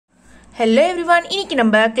Hello everyone, இன்னைக்கு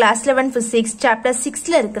நம்ம class 11 physics chapter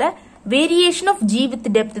 6ல இருக்கிற variation of g with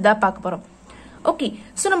depth தான் பார்க்க போறோம். Okay,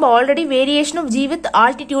 so நம்ம already variation of g with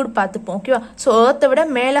altitude பார்த்துப்போம். ஓகேவா? So earth விட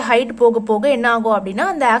மேல height போக போக என்ன ஆகும் அப்படினா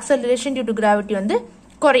அந்த acceleration due to gravity வந்து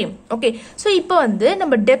குறையும். Okay, so இப்போ வந்து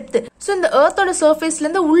நம்ம depth. So இந்த earth ஓட surfaceல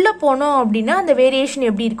இருந்து உள்ள போனோம் அப்படினா அந்த variation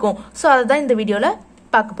எப்படி இருக்கும்? So அத தான் இந்த வீடியோல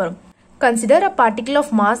பார்க்க போறோம். Consider a particle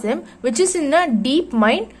of mass m which is in a deep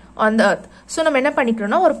mine on the earth. So நம்ம என்ன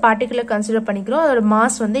பண்ணிக்கிறோம்னா ஒரு பார்ட்டிகுலர் கன்சிடர் பண்ணிக்கிறோம். அதோட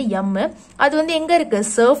மாஸ் வந்து m. அது வந்து எங்க இருக்கு?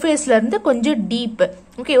 சர்ஃபேஸ்ல இருந்து கொஞ்சம் டீப்.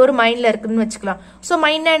 ஓகே, ஒரு மைன்ல இருக்குன்னு வச்சுக்கலாம். சோ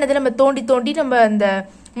மைன்னா என்னது? நம்ம தோண்டி தோண்டி நம்ம அந்த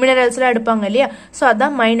மினரல்ஸ் எல்லாம் எடுப்பாங்க இல்லையா? சோ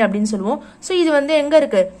அதான் மைன் அப்படின்னு சொல்லுவோம். சோ இது வந்து எங்க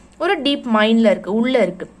இருக்கு? ஒரு டீப் மைன்ல இருக்கு, உள்ள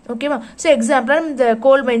இருக்கு. ஓகேவா? சோ எக்ஸாம்பிளா இந்த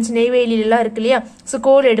கோல் மைன்ஸ் நெய்வேலியில எல்லாம் இருக்கு இல்லையா? சோ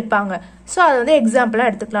கோல் எடுப்பாங்க. சோ அதை வந்து எக்ஸாம்பிளா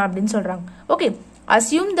எடுத்துக்கலாம் அப்படின்னு சொல்றாங்க. Okay,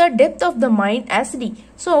 assume the depth of the mine as d.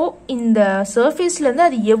 So இந்த சர்ஃபேஸ்ல இருந்து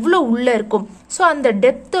அது எவ்வளவு உள்ள இருக்கும்? சோ அந்த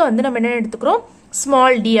டெப்த் வந்து நம்ம என்ன எடுத்துக்கிறோம்?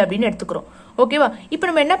 ஸ்மால் d அப்படின்னு எடுத்துக்கிறோம். ஓகேவா? இப்போ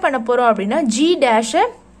நம்ம என்ன பண்ண போறோம் அப்படின்னா g dash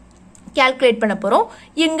கால்குலேட் பண்ண போறோம்.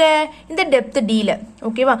 எங்க இந்த டெப்த் d ல.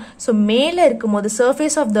 ஓகேவா? சோ மேல இருக்கும்போது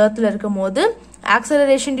சர்ஃபேஸ் ஆஃப் தி எர்த்ல இருக்கும்போது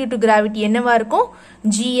ஆக்சலரேஷன் டியூ டு கிராவிட்டி என்னவா இருக்கும்?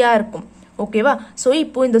 g ஆ இருக்கும். ஓகேவா? சோ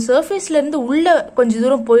இப்போ இந்த சர்ஃபேஸ்ல இருந்து உள்ள கொஞ்சம்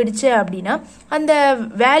தூரம் போயிடுச்சு அப்படின்னா அந்த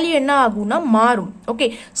வேல்யூ என்ன ஆகும்னா மாறும். ஓகே,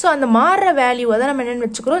 சோ அந்த மாறுற வேல்யூவை தான் நம்ம என்ன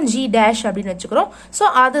வச்சுக்கிறோம்? g dash அப்படின்னு வச்சுக்கிறோம். சோ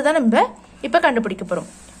அதுதான் நம்ம இப்ப கண்டுபிடிக்க போறோம்.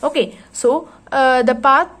 Okay, so the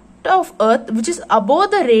path of earth which is above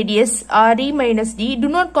the radius re minus d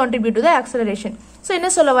do not contribute to the acceleration. So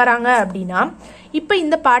என்ன சொல்ல வராங்க அப்படின்னா இப்போ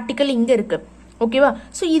இந்த பார்ட்டிகல் இங்க இருக்கு. ஓகேவா?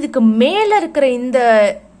 சோ இதுக்கு மேல இருக்கிற இந்த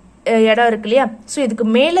இடம் இருக்கு இல்லையா? சோ இதுக்கு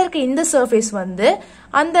மேல இருக்க இந்த சர்ஃபேஸ் வந்து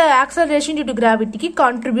அந்த ஆக்சலரேஷன் டியூ டு கிராவிட்டிக்கு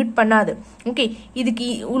கான்ட்ரிபியூட் பண்ணாது. ஓகே, இதுக்கு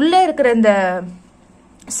உள்ள இருக்கிற இந்த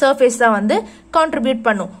சர்ஃபேஸ் தான் வந்து கான்ட்ரிபியூட்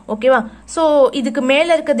பண்ணும். ஓகேவா? சோ இதுக்கு மேல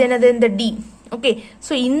இருக்கிறது என்னது? இந்த டி. ஓகே,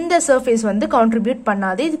 சோ இந்த சர்ஃபேஸ் வந்து கான்ட்ரிபியூட்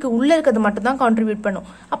பண்ணாது, இதுக்கு உள்ள இருக்கிறது மட்டும் தான் கான்ட்ரிபியூட் பண்ணும்.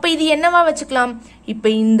 அப்ப இது என்னவா வச்சுக்கலாம்?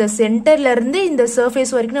 இப்ப இந்த சென்டர்ல இருந்து இந்த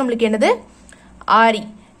சர்ஃபேஸ் வரைக்கும் நம்மளுக்கு என்னது? ஆரி.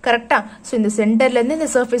 கரெக்டா? சோ இந்த சென்டர்ல இருந்து இந்த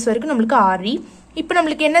சர்ஃபேஸ் வரைக்கும் நம்மளுக்கு ஆரி. இப்போ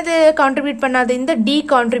நம்மளுக்கு என்னது கான்ட்ரிபியூட் பண்ணாது? இந்த டி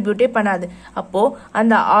கான்ட்ரிபியூட்டே பண்ணாது. அப்போ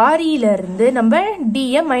அந்த ஆரியில இருந்து நம்ம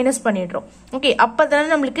டியை மைனஸ் பண்ணிடுறோம். ஓகே, அப்பதானே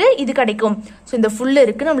நம்மளுக்கு இது கிடைக்கும். ஸோ இந்த ஃபுல்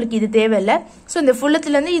இருக்கு, நம்மளுக்கு இது தேவையில்லை. ஸோ இந்த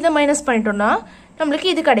ஃபுல்லத்துல இருந்து இதை மைனஸ் பண்ணிட்டோம்னா நம்மளுக்கு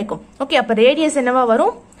இது கிடைக்கும். ஓகே, அப்ப ரேடியஸ் என்னவா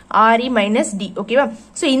வரும்? ஆரி மைனஸ் டி. ஓகேவா?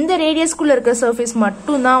 ஸோ இந்த ரேடியஸ்குள்ள இருக்க சர்ஃபேஸ்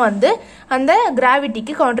மட்டும் தான் வந்து அந்த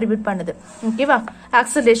கிராவிட்டிக்கு கான்ட்ரிபியூட் பண்ணுது. ஓகேவா?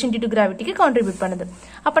 ஆக்சலரேஷன் டியூ டு கிராவிட்டிக்கு கான்ட்ரிபியூட் பண்ணுது.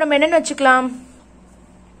 அப்ப நம்ம என்னன்னு வச்சுக்கலாம்?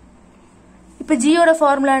 இப்ப g ஓட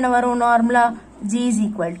ஃபார்முலா என்ன வரும்? நார்மலா g is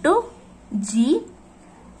equal to g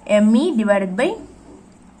me divided by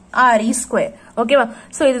re square. ஓகேவா?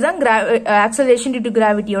 சோ இதுதான் ஆக்சலரேஷன் டியூ டு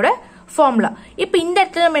கிராவிட்டியோட ஃபார்முலா. இப்போ இந்த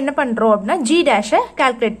இடத்துல நம்ம என்ன பண்றோம் அப்படின்னா g dash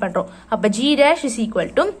கால்குலேட் பண்றோம். அப்ப g dash is equal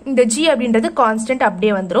to இந்த g அப்படின்றது கான்ஸ்டன்ட்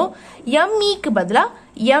அப்படியே வந்துரும். me க்கு பதிலா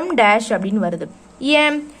m dash அப்படின்னு வருது.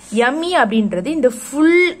 ஏன்? me அப்படின்றது இந்த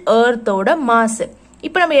ஃபுல் எர்த்தோட மாஸ்.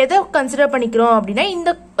 இப்ப நம்ம எதை கன்சிடர் பண்ணிக்கிறோம் அப்படின்னா இந்த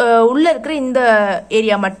உள்ள இருக்கிற இந்த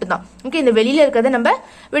ஏரியா மட்டும்தான். ஓகே, இந்த வெளியில இருக்கிறத நம்ம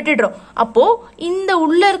விட்டுடுறோம். அப்போ இந்த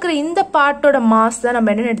உள்ள இருக்கிற இந்த பார்ட்டோட மாஸ் தான்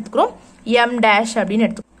நம்ம என்ன எடுத்துக்கிறோம்? m dash அப்படின்னு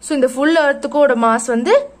எடுத்துக்கிறோம். ஸோ இந்த ஃபுல் எர்த்துக்கோட மாஸ்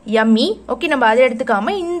வந்து me. ஓகே, நம்ம அதை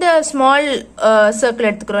எடுத்துக்காம இந்த ஸ்மால் சர்க்கிள்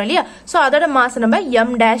எடுத்துக்கிறோம் இல்லையா? ஸோ அதோட மாஸ் நம்ம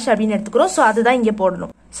m dash அப்படின்னு எடுத்துக்கிறோம். ஸோ அதுதான் இங்க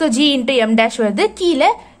போடணும். So g into m dash வருது. கீழே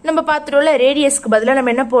நம்ம பார்த்துட்டோம்ல ரேடியஸ்க்கு பதிலாக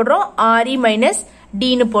நம்ம என்ன போடுறோம்? re மைனஸ்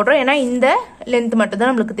டின்னு போடுறோம். ஏன்னா இந்த லென்த் மட்டும் தான்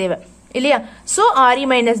நம்மளுக்கு தேவை இல்லையா? So re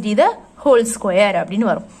minus D the whole square அப்படின்னு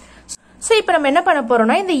வரும். சோ இப்போ நம்ம என்ன பண்ண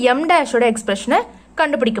போறோம்னா இந்த m டேஷோட எக்ஸ்பிரஷனை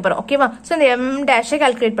கண்டுபிடிக்க போறோம். ஓகேவா? சோ இந்த m டேஷை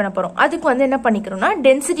கால்குலேட் பண்ண போறோம். அதுக்கு வந்து என்ன பண்ணிக்கிறோம்னா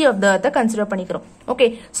டென்சிட்டி ஆஃப் த எர்த்தை கன்சிடர் பண்ணிக்கிறோம். ஓகே,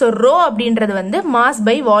 சோ ரோ அப்படின்றது வந்து மாஸ்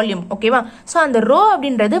பை வால்யூம். ஓகேவா? சோ அந்த ரோ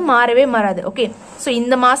அப்படின்றது மாறவே மாறாது. ஓகே, சோ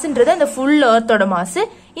இந்த மாஸ்ன்றது அந்த ஃபுல் எர்த்தோட மாஸ்,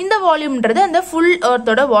 இந்த வால்யூம்ன்றது அந்த ஃபுல்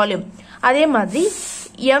எர்த்தோட வால்யூம். அதே மாதிரி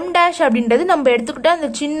m dash அப்படின்றது நம்ம எடுத்துக்கிட்ட அந்த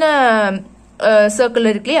சின்ன சர்க்கிள்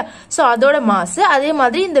இருக்கு இல்லையா? சோ அதோட மாஸ். அதே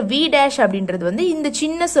மாதிரி இந்த v dash அப்படின்றது வந்து இந்த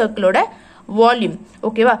சின்ன சர்க்கிளோட வால்யூம்.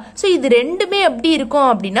 ஓகேவா? சோ இது ரெண்டுமே எப்படி இருக்கும்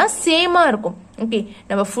அப்படின்னா சேமா இருக்கும். ஓகே,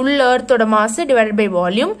 நம்ம full எர்த்தோட mass divided by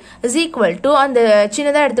volume is equal to அந்த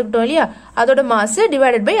சின்னதா எடுத்துக்கிட்டோம் இல்லையா? அதோட மாஸ்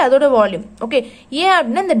டிவைடட் பை அதோட வால்யூம். ஓகே, ஏன்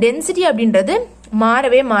அப்படின்னா இந்த டென்சிட்டி அப்படின்றது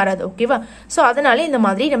மாறவே மாறாது. ஓகேவா? சோ அதனால இந்த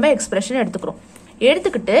மாதிரி நம்ம எக்ஸ்பிரஷன் எடுத்துக்கிறோம்.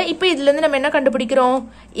 எடுத்துக்கிட்டு இப்போ இதுல இருந்து நம்ம என்ன கண்டுபிடிக்கிறோம்?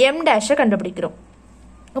 m டேஷை கண்டுபிடிக்கிறோம்.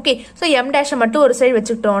 ஓகே, சோ m டேஷை மட்டும் ஒரு சைடு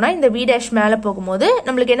வச்சுக்கிட்டோம்னா இந்த v டேஷ் மேல போகும்போது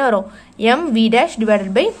நம்மளுக்கு என்ன வரும்? m v dash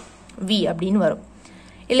divided by v அப்படின்னு வரும்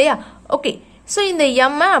இல்லையா? ஓகே, சோ இந்த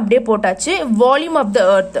m அப்படியே போட்டாச்சு. Volume of the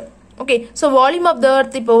earth. Okay, so volume of the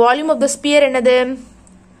earth, இப்போ வால்யூம் ஆஃப் த ஸ்பியர் என்னது?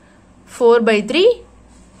 4/3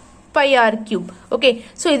 pi r cube. Okay,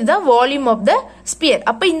 so இதுதான் volume of the sphere.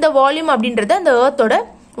 அப்ப இந்த volume அப்படின்றது அந்த earthோட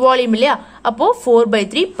volume இல்லையா? அப்போ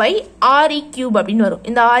 4/3 pi re cube அப்படின்னு வரும்.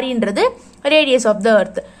 இந்த reன்றது radius of the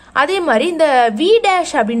earth. அதே மாதிரி இந்த v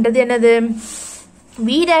dash அப்படின்றது என்னது? v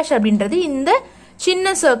dash அப்படின்றது இந்த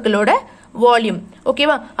சின்ன சர்க்கிளோட வால்யூம்.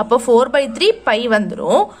 ஓகேவா? அப்போ 4/3 pi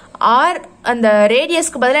வந்துரும். r அந்த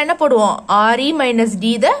ரேடியஸ்க்கு பதிலா என்ன போடுவோம்? re minus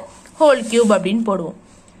d the whole cube அப்படின்னு போடுவோம்.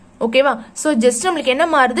 ஓகேவா? சோ ஜஸ்ட் நம்மளுக்கு என்ன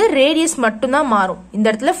மாறுது? ரேடியஸ் மட்டும் தான் மாறும். இந்த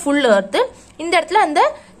இடத்துல ஃபுல் எர்த், இந்த இடத்துல அந்த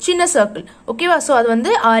சின்ன சர்க்கிள். ஓகேவா? சோ அது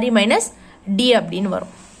வந்து re minus d அப்படின்னு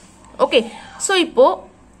வரும். ஓகே, சோ இப்போ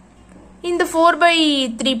இந்த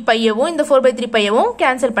 4/3 பையவும் இந்த 4/3 பையவும்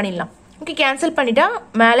கேன்சல் பண்ணிடலாம். ஓகே, கேன்சல் பண்ணிட்டா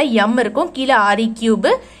மேல m இருக்கும், கீழே re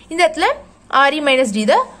cube, இந்த இடத்துல re minus d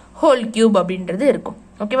the whole cube அப்படின்றது இருக்கும்.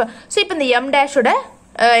 ஓகேவா? சோ இப்போ இந்த m டேஷோட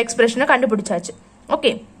எக்ஸ்பிரஷனை கண்டுபிடிச்சாச்சு.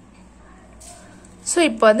 ஓகே, சோ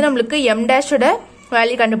இப்போ வந்து நம்மளுக்கு m டேஷோட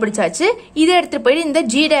வேல்யூ கண்டுபிடிச்சாச்சு. இதை எடுத்துட்டு போயிட்டு இந்த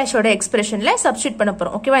g டேஷோட எக்ஸ்பிரஷன்ல சப்ஸ்டிட்யூட் பண்ண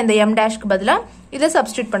போறோம். ஓகேவா? இந்த m டேஷ்க்கு பதிலா இதை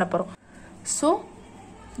சப்ஸ்டிட்யூட் பண்ண போறோம். So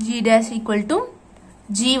g dash equal to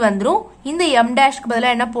g வந்துரும். இந்த m டேஷ்க்கு பதிலா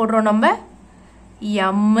என்ன போடுறோம் நம்ம?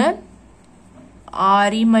 m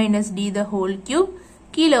re minus d the whole cube,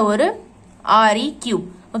 கீழே ஒரு re cube.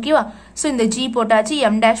 ஓகேவா? சோ இந்த g போட்டாச்சு,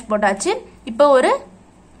 m டேஷ் போட்டாச்சு. இப்போ ஒரு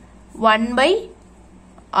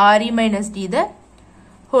 1/re minus d the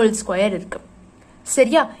whole square இருக்கு.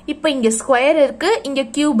 சரியா? இப்போ இங்க ஸ்கொயர் இருக்கு, இங்க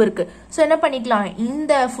கியூப் இருக்கு. சோ என்ன பண்ணிக்கலாம்?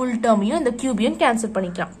 இந்த ஃபுல் டேர்மையும் இந்த கியூபையும் கேன்சல்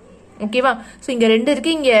பண்ணிக்கலாம். ஓகேவா? சோ இங்க 2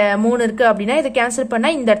 இருக்கு, இங்க 3 இருக்கு அப்படின்னா இதை கேன்சல் பண்ணா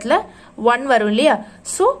இந்த இடத்துல 1 வரும் இல்லையா?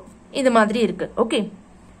 சோ இது மாதிரி இருக்கு. Okay,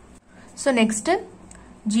 so next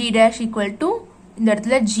g dash equal to இந்த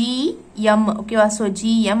இடத்துல gm. ஓகேவா? சோ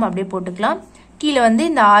gm அப்படியே போட்டுக்கலாம். கீழே வந்து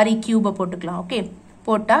இந்த re cube போட்டுக்கலாம். ஓகே,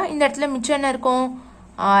 போட்டா இந்த இடத்துல மிச்சம் என்ன இருக்கும்?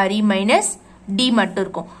 re minus d மட்டும்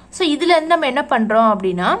இருக்கும். சோ இதுல இருந்து நம்ம என்ன பண்றோம்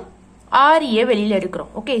அப்படின்னா re வெளியில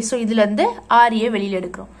எடுக்கிறோம். ஓகே, சோ இதுல இருந்து re வெளியில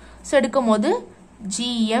எடுக்கிறோம். சோ எடுக்கும் போது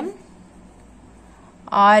gm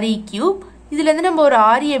re cube, இதுல இருந்து நம்ம ஒரு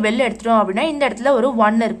re வெளியில எடுத்துட்டோம் அப்படின்னா இந்த இடத்துல ஒரு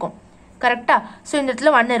 1 இருக்கும். கரெக்டா? சோ இந்த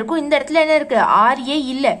இடத்துல 1 இருக்கும், இந்த இடத்துல என்ன இருக்கு? re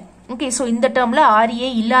இல்ல. ஓகே, சோ இந்த டேர்ம்ல re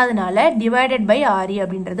இல்லாதனால டிவைடட் பை re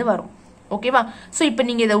அப்படின்றது வரும். ஓகேவா? சோ இப்போ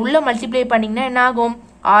நீங்க இதை உள்ள மல்டிப்ளை பண்ணீங்கன்னா என்ன ஆகும்?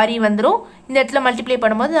 re வந்துரும். இந்த இடத்துல மல்டிப்ளை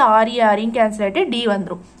பண்ணும்போது re கேன்சல் ஆயிட்டு d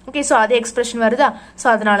வந்துரும். ஓகே, சோ அதே எக்ஸ்பிரஷன் வருதா? சோ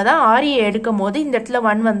அதனாலதான் re எடுக்கும் போது இந்த இடத்துல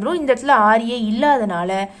 1 வந்துரும், இந்த இடத்துல re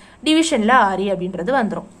இல்லாதனால டிவிஷன்ல re அப்படின்றது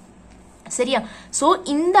வந்துரும். சரியா? சோ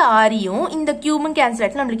இந்த reயும் இந்த கியூபும் கேன்சல்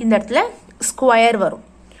ஆயிட்டு நம்மளுக்கு இந்த இடத்துல ஸ்கொயர் வரும்.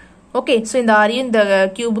 ஓகே, சோ இந்த reயும் இந்த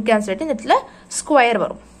கியூபு கேன்சல் ஆயிட்டு இந்த இடத்துல ஸ்கொயர்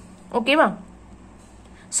வரும். ஓகேவா?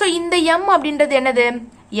 சோ இந்த m அப்படின்றது என்னது?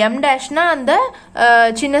 m டேஷ்னா அந்த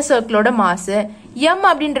சின்ன சர்க்கிளோட மாஸ், m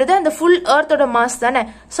அப்படின்றது அந்த ஃபுல் எர்த்தோட மாஸ் தானே.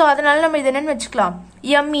 சோ அதனால நம்ம இது என்னன்னு வச்சுக்கலாம்?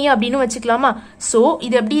 me அப்படின்னு வச்சுக்கலாமா? சோ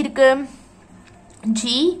இது எப்படி இருக்கு? g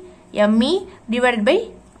me divided by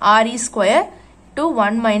re square to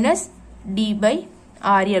 1 minus d by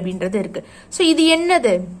re அப்படின்றது இருக்கு. சோ இது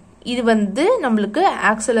என்னது? இது வந்து நம்மளுக்கு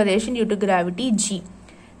acceleration due to gravity g.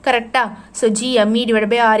 கரெக்டா? So g me divided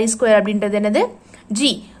by re square அப்படின்றது என்னது? g.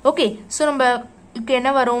 ஓகே, சோ நமக்கு என்ன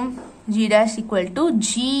வரும்? g dash equal to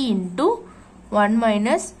g into 1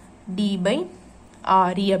 minus d by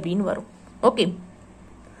re அப்படின்னு வரும். ஓகே,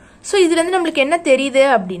 சோ இதுல இருந்து நம்மளுக்கு என்ன தெரியுது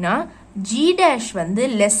அப்படின்னா g dash வந்து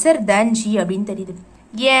lesser than g அப்படின்னு தெரியுது.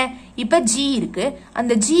 ஏன்? இப்ப g இருக்கு,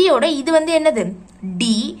 அந்த g யோட இது வந்து என்னது? d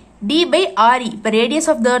by re. இப்ப ரேடியஸ்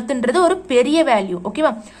ஆஃப் த எர்த்ன்றது ஒரு பெரிய வேல்யூ.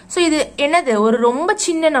 ஓகேவா? சோ இது என்னது? ஒரு ரொம்ப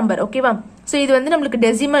சின்ன நம்பர். ஓகேவா? சோ இது வந்து நம்மளுக்கு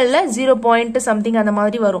டெசிமல்ல 0 பாயிண்ட் சம்திங் அந்த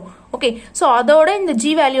மாதிரி வரும். ஓகே, சோ அதோட இந்த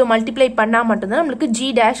g வேல்யூ மல்டிப்ளை பண்ணா மட்டும்தான் நம்மளுக்கு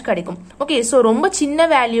g டேஷ் கிடைக்கும். ஓகே, சோ ரொம்ப சின்ன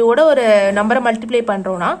வேல்யூவோட ஒரு நம்பரை மல்டிப்ளை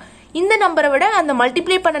பண்றோம்னா இந்த நம்பரை விட அந்த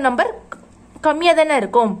மல்டிப்ளை பண்ண நம்பர் கம்மியா தானே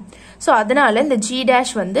இருக்கும். சோ அதனால இந்த g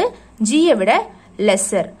டேஷ் வந்து g விட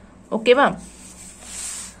லெஸ்ஸர். ஓகேவா?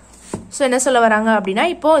 சோ என்ன சொல்ல வராங்க அப்படின்னா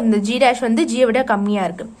இப்போ இந்த g டேஷ் வந்து g விட கம்மியா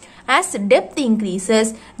இருக்கு. as depth increases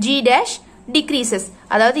g dash decreases.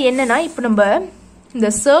 அதாவது என்னன்னா இப்போ நம்ம இந்த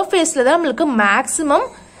சர்ஃபேஸ்ல தான் நம்மளுக்கு maximum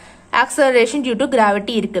acceleration due to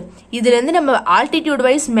gravity இருக்கு. இதுல இருந்து நம்ம ஆல்டிடியூட்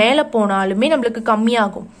வைஸ் மேல போனாலுமே நம்மளுக்கு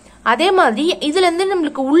கம்மியாகும். அதே மாதிரி இதுல இருந்து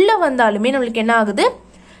நம்மளுக்கு உள்ள வந்தாலுமே நம்மளுக்கு என்ன ஆகுது?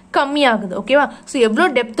 கம்மியாகுது. ஓகேவா? சோ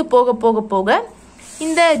எவ்வளவு டெப்த் போக போக போக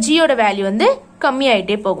இந்த ஜியோட வேல்யூ வந்து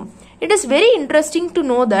கம்மியாயிட்டே போகும். It is very interesting to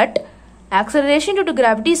know that acceleration due to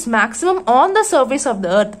gravity is maximum on the surface of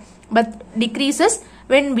the earth but decreases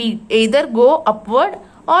when we either go upward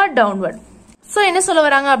or downward. So என்ன சொல்ல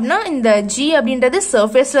வராங்க அப்படின்னா இந்த g அப்படின்றது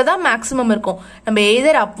சர்ஃபேஸ்ல தான் maximum இருக்கும். நம்ம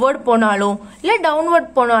either upward போனாலும் இல்ல டவுன்வர்ட்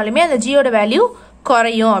போனாலுமே அந்த g யோட வேல்யூ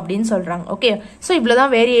குறையும் அப்படின்னு சொல்றாங்க. ஓகே, ஸோ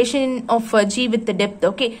இவ்வளவுதான் variation of G with depth.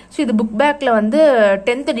 Okay, so இது புக் பேக்ல வந்து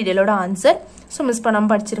 10th டீடைலோட ஆன்சர். ஸோ மிஸ்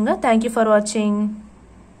பண்ணாம படிச்சிருங்க. தேங்க்யூ ஃபார் வாட்சிங்.